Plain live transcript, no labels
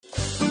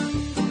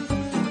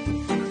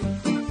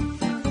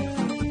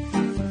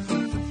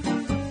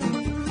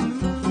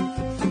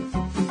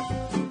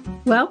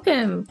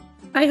Welcome.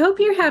 I hope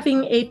you're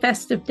having a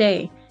festive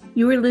day.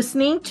 You are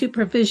listening to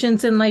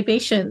Provisions and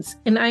Libations,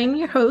 and I am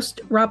your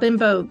host, Robin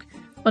Bogue,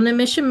 on the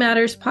Mission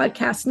Matters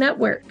Podcast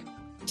Network.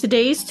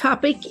 Today's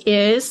topic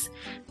is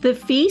the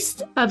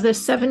Feast of the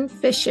Seven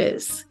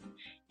Fishes.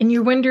 And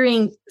you're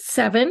wondering,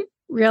 seven?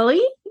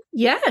 Really?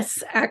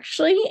 Yes,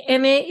 actually.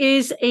 And it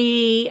is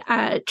a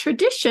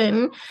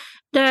tradition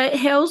that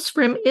hails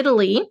from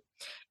Italy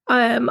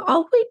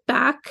all the way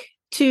back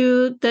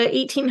to the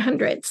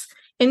 1800s.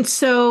 And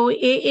so it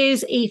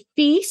is a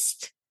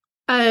feast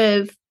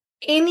of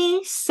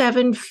any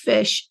seven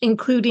fish,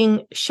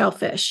 including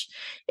shellfish.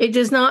 It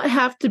does not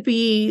have to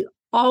be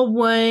all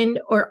one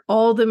or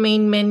all the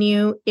main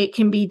menu. It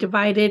can be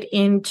divided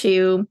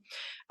into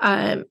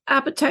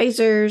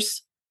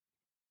appetizers,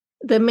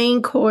 the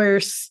main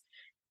course,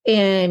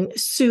 and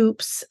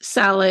soups,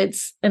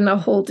 salads, and the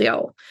whole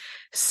deal.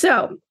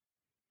 So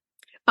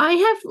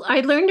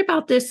I learned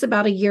about this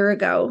about a year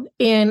ago,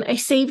 and I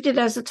saved it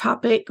as a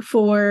topic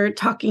for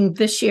talking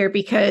this year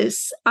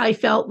because I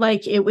felt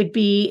like it would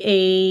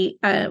be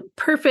a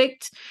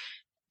perfect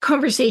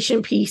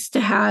conversation piece to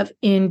have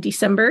in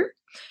December.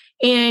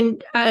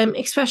 And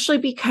especially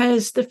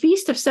because the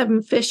Feast of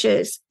Seven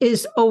Fishes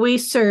is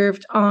always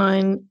served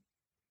on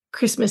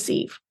Christmas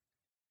Eve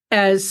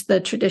as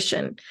the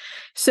tradition.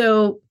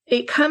 So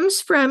it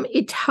comes from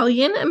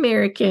Italian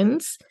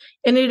Americans,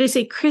 and it is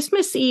a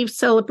Christmas Eve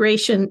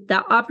celebration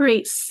that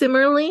operates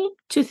similarly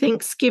to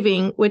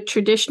Thanksgiving with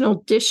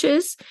traditional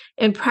dishes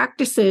and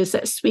practices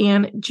that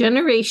span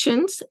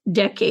generations,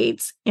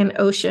 decades, and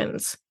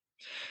oceans.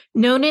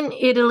 Known in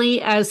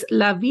Italy as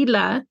La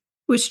Villa,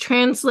 which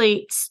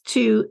translates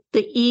to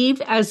the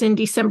eve as in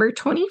December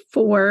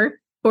 24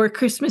 or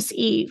Christmas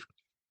Eve,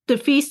 the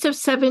Feast of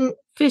Seven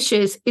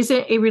Fishes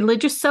isn't a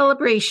religious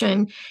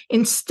celebration.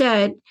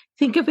 Instead,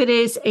 think of it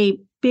as a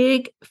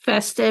big,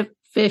 festive,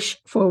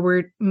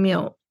 fish-forward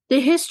meal.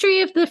 The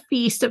history of the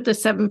Feast of the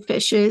Seven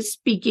Fishes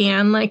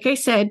began, like I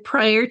said,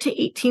 prior to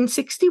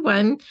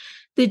 1861.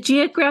 The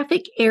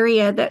geographic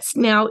area that's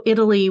now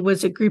Italy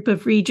was a group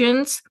of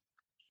regions,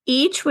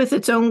 each with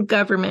its own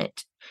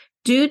government.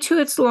 Due to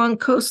its long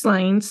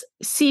coastlines,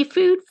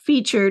 seafood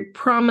featured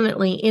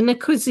prominently in the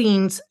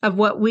cuisines of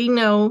what we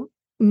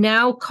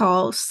now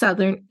call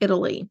Southern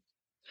Italy.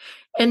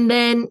 And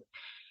then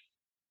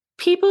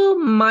people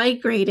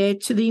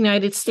migrated to the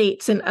United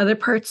States and other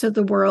parts of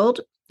the world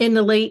in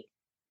the late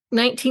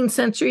 19th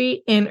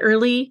century and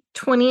early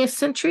 20th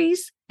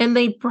centuries, and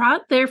they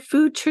brought their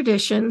food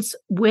traditions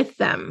with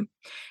them.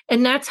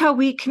 And that's how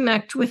we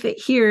connect with it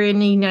here in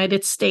the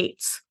United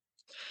States.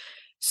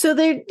 So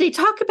they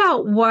talk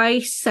about why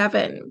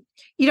seven.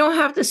 You don't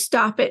have to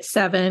stop at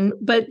seven,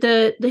 but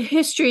the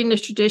history and the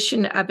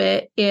tradition of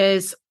it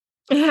is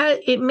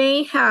it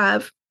may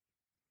have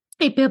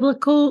a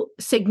biblical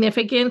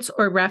significance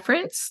or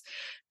reference.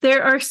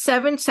 There are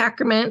seven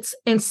sacraments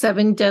and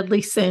seven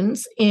deadly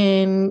sins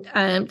in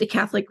the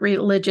Catholic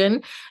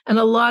religion, and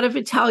a lot of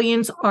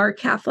Italians are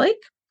Catholic,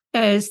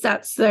 as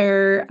that's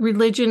their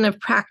religion of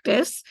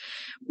practice.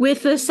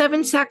 With the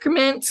seven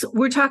sacraments,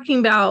 we're talking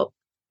about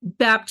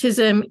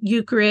baptism,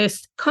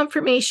 Eucharist,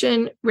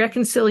 confirmation,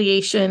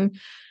 reconciliation,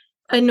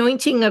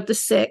 anointing of the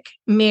sick,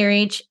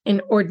 marriage,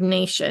 and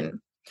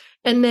ordination.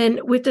 And then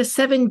with the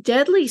seven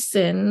deadly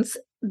sins,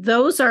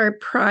 those are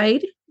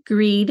pride,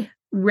 greed,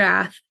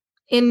 wrath,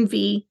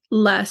 envy,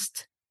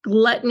 lust,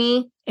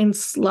 gluttony, and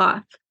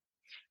sloth.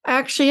 I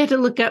actually had to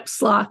look up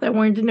sloth. I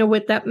wanted to know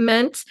what that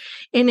meant.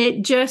 And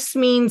it just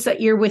means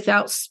that you're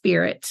without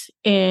spirit.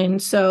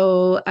 And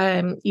so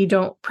you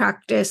don't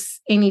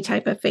practice any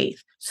type of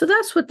faith. So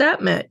that's what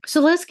that meant. So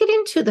let's get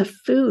into the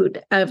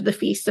food of the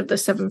Feast of the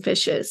Seven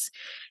Fishes.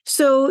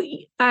 So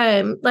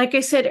like I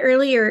said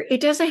earlier,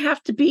 it doesn't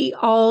have to be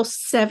all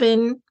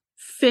seven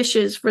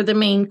fishes for the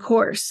main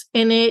course.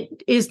 And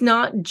it is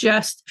not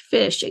just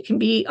fish. It can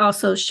be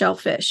also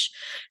shellfish.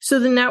 So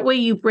then that way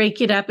you break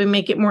it up and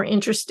make it more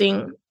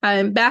interesting.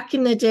 Back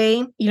in the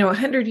day,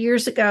 100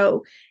 years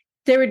ago,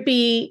 there would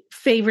be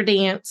favorite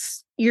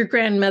aunts, your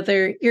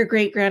grandmother, your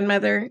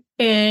great-grandmother,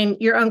 and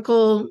your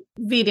uncle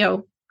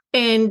Vito.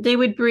 And they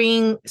would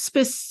bring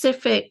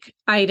specific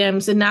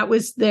items, and that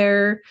was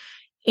their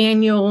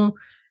annual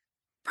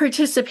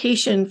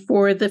participation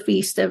for the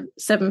Feast of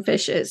Seven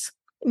Fishes.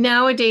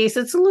 Nowadays,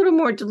 it's a little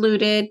more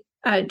diluted.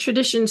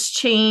 Traditions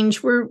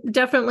change. We're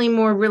definitely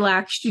more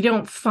relaxed. You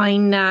don't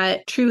find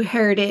that true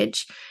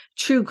heritage,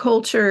 true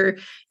culture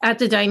at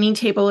the dining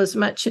table as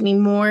much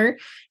anymore.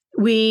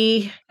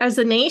 We, as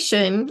a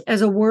nation,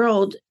 as a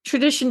world,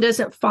 tradition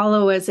doesn't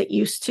follow as it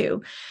used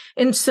to.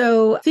 And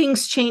so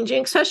things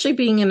changing, especially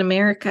being in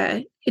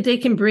America, they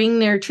can bring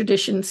their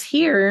traditions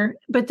here,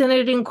 but then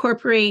it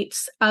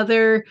incorporates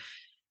other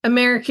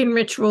American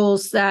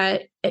rituals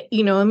that,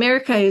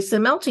 America is a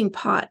melting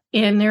pot.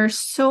 And there are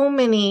so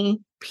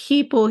many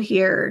people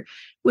here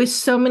with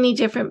so many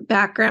different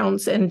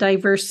backgrounds and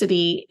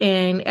diversity,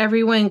 and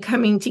everyone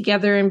coming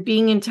together and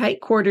being in tight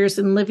quarters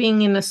and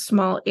living in a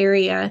small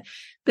area.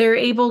 They're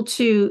able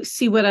to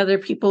see what other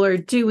people are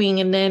doing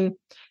and then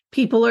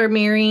people are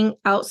marrying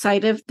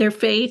outside of their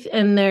faith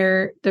and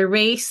their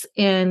race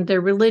and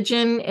their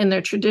religion and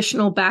their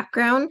traditional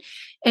background.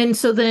 And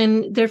so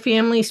then their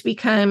families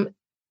become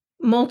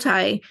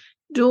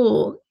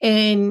dual.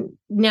 And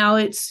now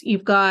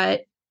you've got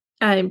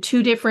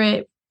two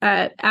different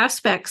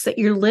aspects that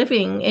you're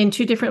living in,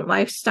 two different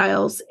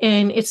lifestyles.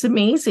 And it's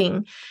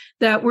amazing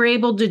that we're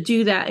able to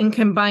do that and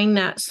combine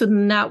that. So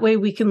then that way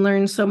we can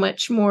learn so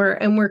much more.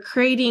 And we're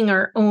creating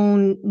our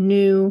own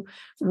new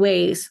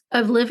ways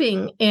of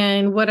living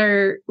and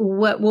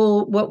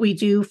what we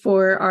do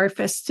for our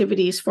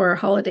festivities, for our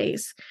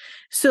holidays.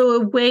 So a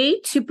way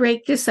to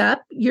break this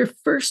up, your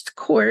first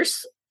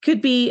course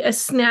could be a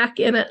snack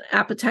and an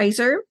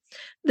appetizer.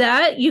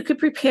 That you could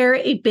prepare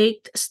a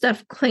baked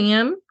stuffed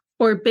clam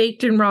or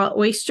baked and raw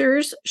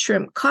oysters,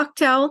 shrimp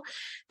cocktail.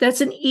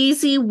 That's an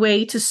easy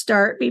way to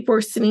start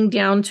before sitting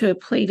down to a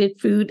plated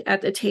food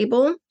at the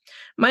table.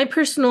 My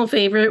personal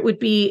favorite would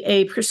be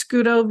a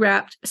prosciutto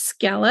wrapped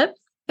scallop,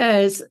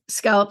 as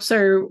scallops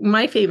are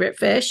my favorite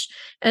fish.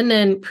 And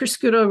then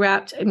prosciutto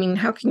wrapped, I mean,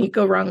 how can you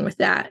go wrong with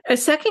that? A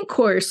second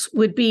course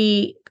would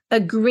be a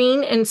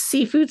green and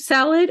seafood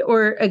salad,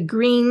 or a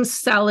green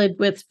salad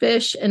with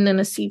fish and then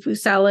a seafood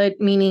salad,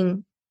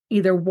 meaning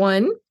either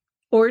one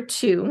or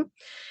two.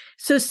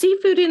 So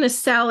seafood in a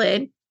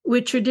salad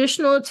with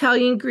traditional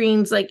Italian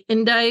greens like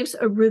endives,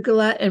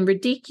 arugula, and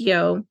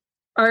radicchio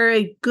are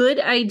a good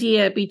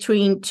idea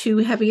between two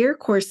heavier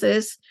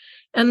courses,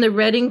 and the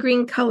red and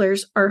green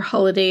colors are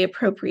holiday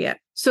appropriate.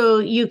 So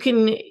you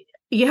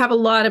have a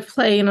lot of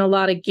play and a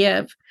lot of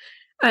give.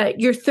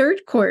 Your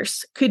third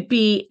course could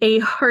be a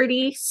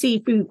hearty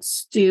seafood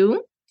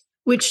stew,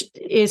 which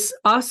is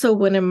also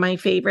one of my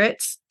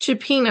favorites,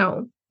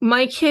 cioppino.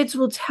 My kids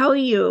will tell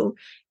you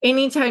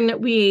anytime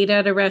that we ate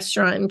at a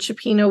restaurant and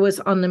cioppino was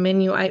on the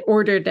menu, I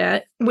ordered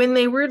it when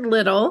they were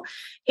little,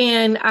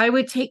 and I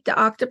would take the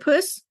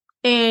octopus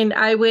and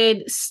I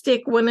would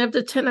stick one of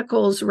the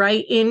tentacles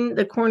right in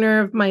the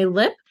corner of my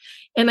lip,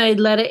 and I'd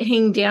let it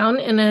hang down,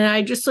 and then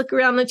I just look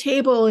around the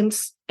table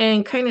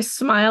and kind of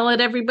smile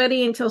at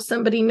everybody until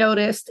somebody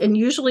noticed. And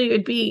usually it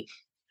would be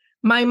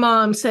my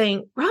mom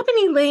saying, "Robin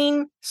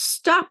Elaine,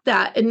 stop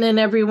that." And then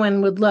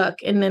everyone would look,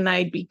 and then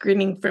I'd be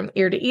grinning from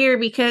ear to ear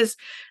because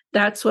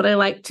that's what I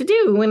like to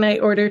do when I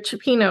order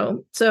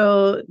cioppino.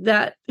 So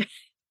that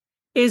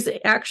is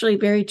actually a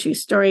very true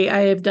story.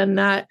 I have done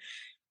that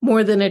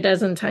more than a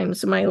dozen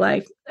times in my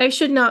life. I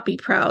should not be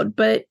proud,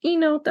 but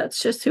that's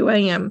just who I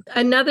am.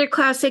 Another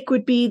classic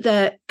would be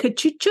the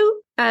cachuchu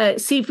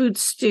seafood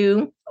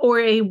stew, or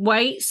a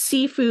white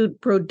seafood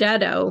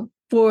brodetto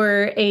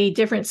for a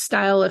different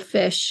style of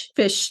fish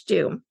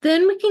stew.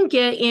 Then we can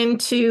get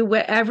into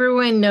what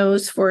everyone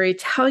knows for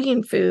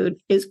Italian food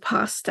is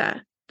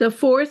pasta. The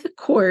fourth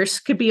course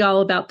could be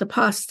all about the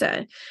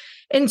pasta.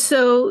 And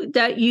so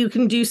that you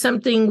can do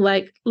something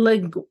like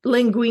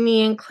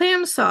linguine and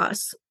clam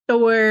sauce,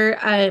 or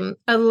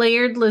a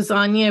layered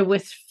lasagna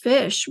with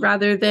fish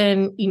rather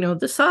than,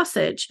 the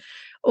sausage,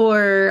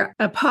 or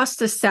a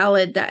pasta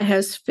salad that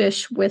has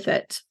fish with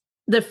it.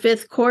 The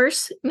fifth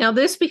course, now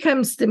this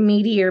becomes the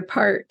meatier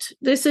part.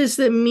 This is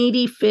the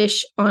meaty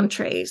fish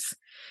entrees.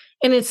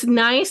 And it's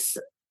nice,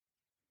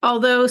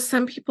 although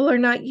some people are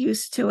not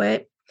used to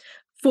it,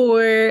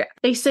 for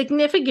a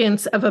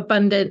significance of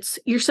abundance.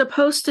 You're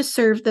supposed to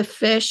serve the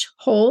fish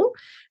whole,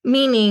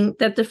 meaning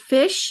that the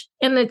fish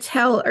and the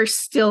tail are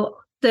still,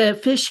 the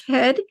fish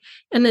head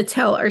and the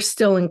tail are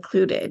still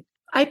included.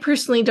 I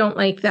personally don't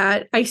like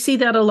that. I see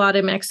that a lot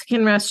in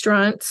Mexican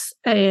restaurants,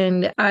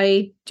 and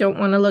I don't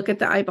want to look at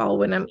the eyeball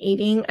when I'm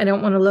eating. I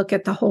don't want to look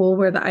at the hole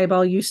where the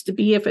eyeball used to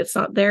be if it's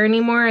not there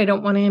anymore. I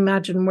don't want to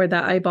imagine where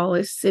the eyeball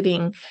is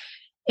sitting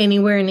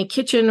anywhere in the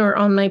kitchen or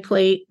on my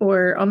plate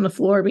or on the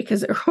floor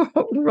because it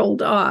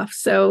rolled off.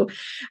 So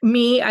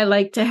I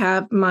like to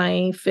have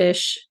my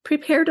fish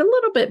prepared a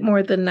little bit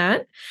more than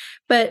that.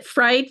 But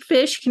fried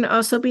fish can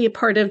also be a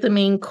part of the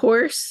main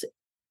course.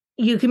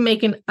 You can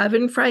make an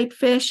oven fried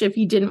fish if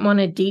you didn't want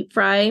to deep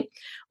fry,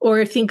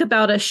 or think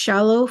about a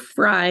shallow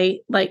fry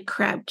like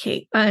crab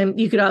cake.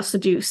 You could also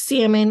do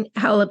salmon,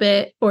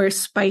 halibut, or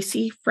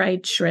spicy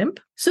fried shrimp.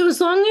 So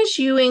as long as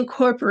you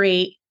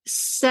incorporate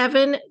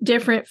 7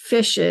 different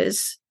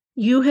fishes,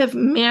 you have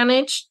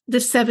managed the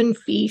 7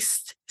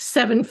 feast,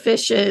 7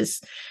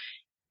 fishes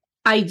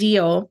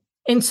ideal.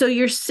 And so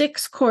your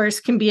 6th course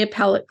can be a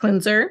palate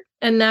cleanser,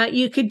 and that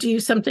you could do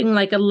something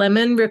like a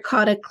lemon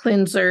ricotta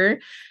cleanser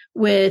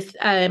with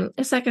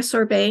it's like a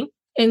sorbet.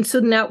 And so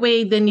that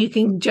way then you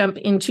can jump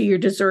into your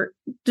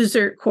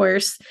dessert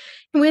course.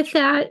 With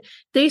that,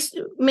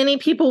 many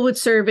people would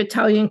serve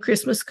Italian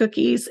Christmas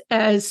cookies,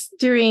 as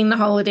during the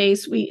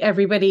holidays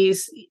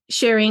everybody's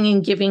sharing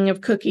and giving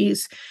of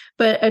cookies.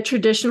 But a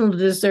traditional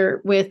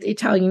dessert with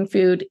Italian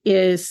food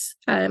is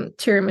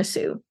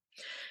tiramisu.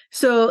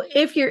 So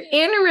if you're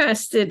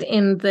interested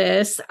in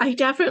this, I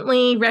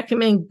definitely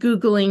recommend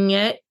Googling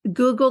it.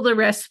 Google the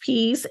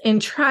recipes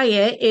and try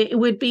it. It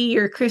would be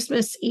your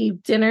Christmas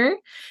Eve dinner.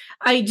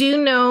 I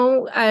do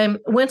know,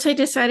 once I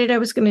decided I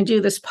was going to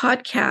do this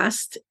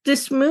podcast,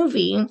 this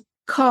movie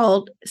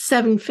called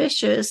Seven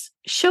Fishes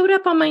showed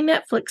up on my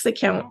Netflix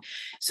account.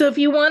 So if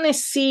you want to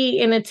see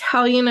an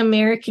Italian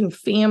American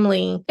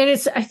family,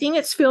 and I think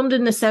it's filmed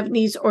in the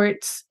 70s, or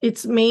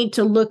it's made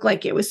to look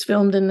like it was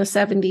filmed in the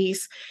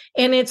 70s.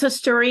 And it's a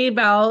story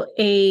about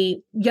a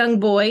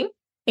young boy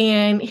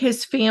and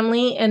his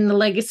family and the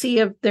legacy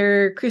of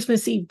their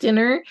Christmas Eve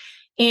dinner.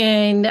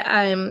 And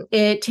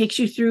it takes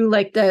you through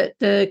like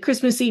the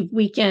Christmas Eve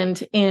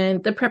weekend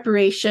and the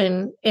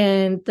preparation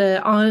and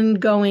the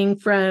ongoing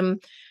from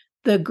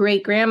the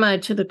great grandma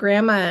to the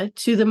grandma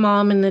to the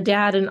mom and the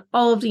dad and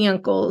all of the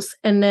uncles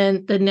and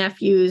then the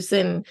nephews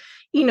and,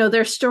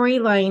 their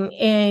storyline.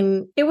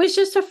 And it was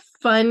just a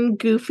fun,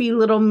 goofy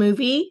little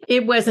movie.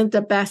 It wasn't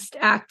the best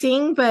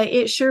acting, but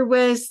it sure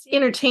was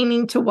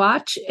entertaining to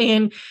watch.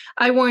 And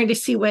I wanted to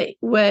see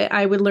what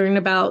I would learn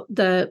about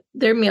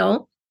their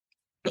meal.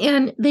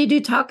 And they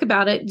do talk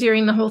about it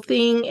during the whole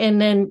thing.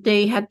 And then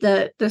they had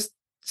the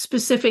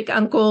specific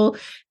uncle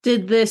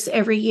did this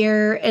every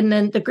year. And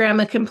then the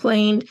grandma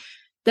complained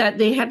that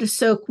they had to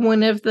soak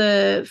one of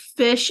the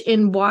fish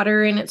in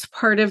water, and it's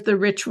part of the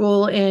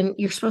ritual. And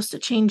you're supposed to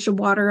change the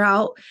water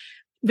out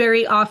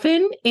very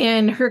often.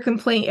 And her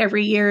complaint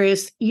every year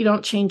is you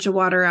don't change the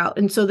water out.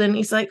 And so then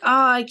he's like,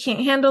 I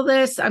can't handle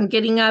this. I'm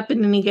getting up.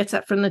 And then he gets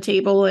up from the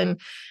table.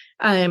 And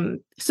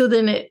so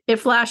then it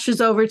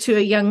flashes over to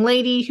a young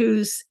lady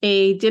who's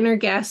a dinner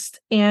guest,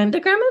 and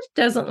the grandma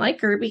doesn't like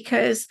her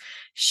because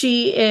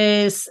she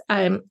is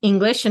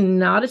English and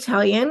not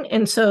Italian.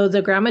 And so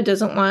the grandma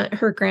doesn't want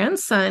her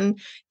grandson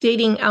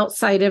dating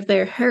outside of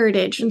their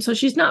heritage. And so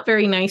she's not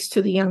very nice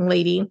to the young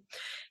lady.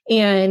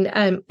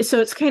 And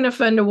so it's kind of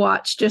fun to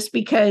watch just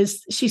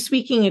because she's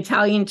speaking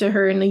Italian to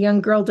her and the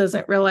young girl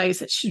doesn't realize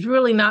that she's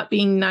really not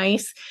being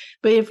nice.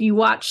 But if you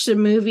watch the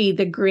movie,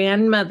 the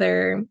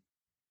grandmother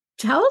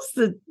tells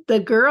the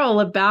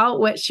girl about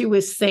what she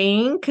was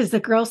saying, because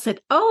the girl said,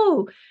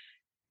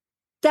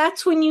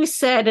 that's when you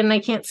said, and I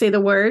can't say the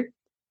word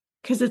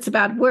because it's a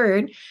bad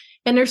word,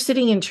 and they're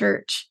sitting in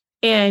church.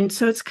 And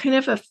so it's kind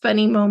of a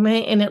funny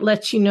moment, and it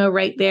lets you know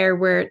right there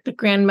where the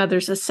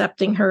grandmother's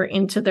accepting her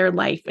into their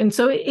life. And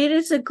so it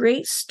is a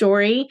great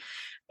story.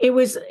 It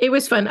was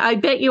fun. I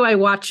bet you I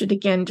watch it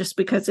again just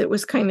because it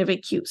was kind of a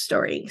cute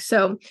story.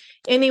 So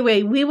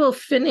anyway, we will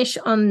finish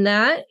on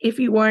that. If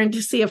you wanted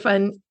to see a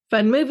fun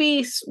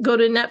movie, go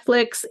to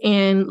Netflix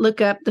and look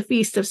up The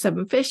Feast of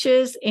Seven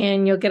Fishes,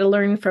 and you'll get to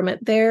learn from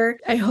it there.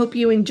 I hope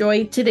you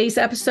enjoyed today's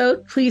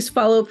episode. Please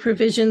follow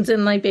Provisions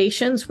and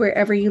Libations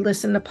wherever you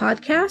listen to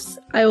podcasts.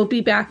 I will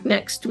be back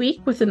next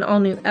week with an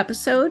all-new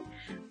episode.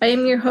 I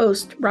am your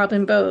host,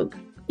 Robin Bogue.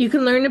 You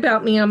can learn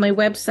about me on my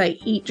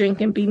website,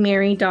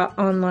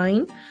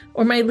 eatdrinkandbemerry.online,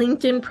 or my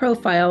LinkedIn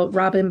profile,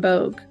 Robin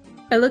Bogue.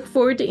 I look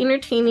forward to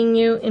entertaining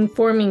you,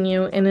 informing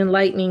you, and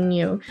enlightening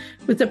you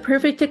with the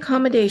perfect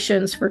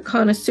accommodations for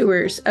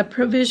connoisseurs of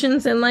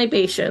provisions and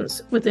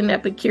libations with an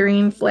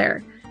Epicurean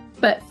flair.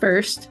 But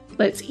first,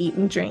 let's eat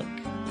and drink.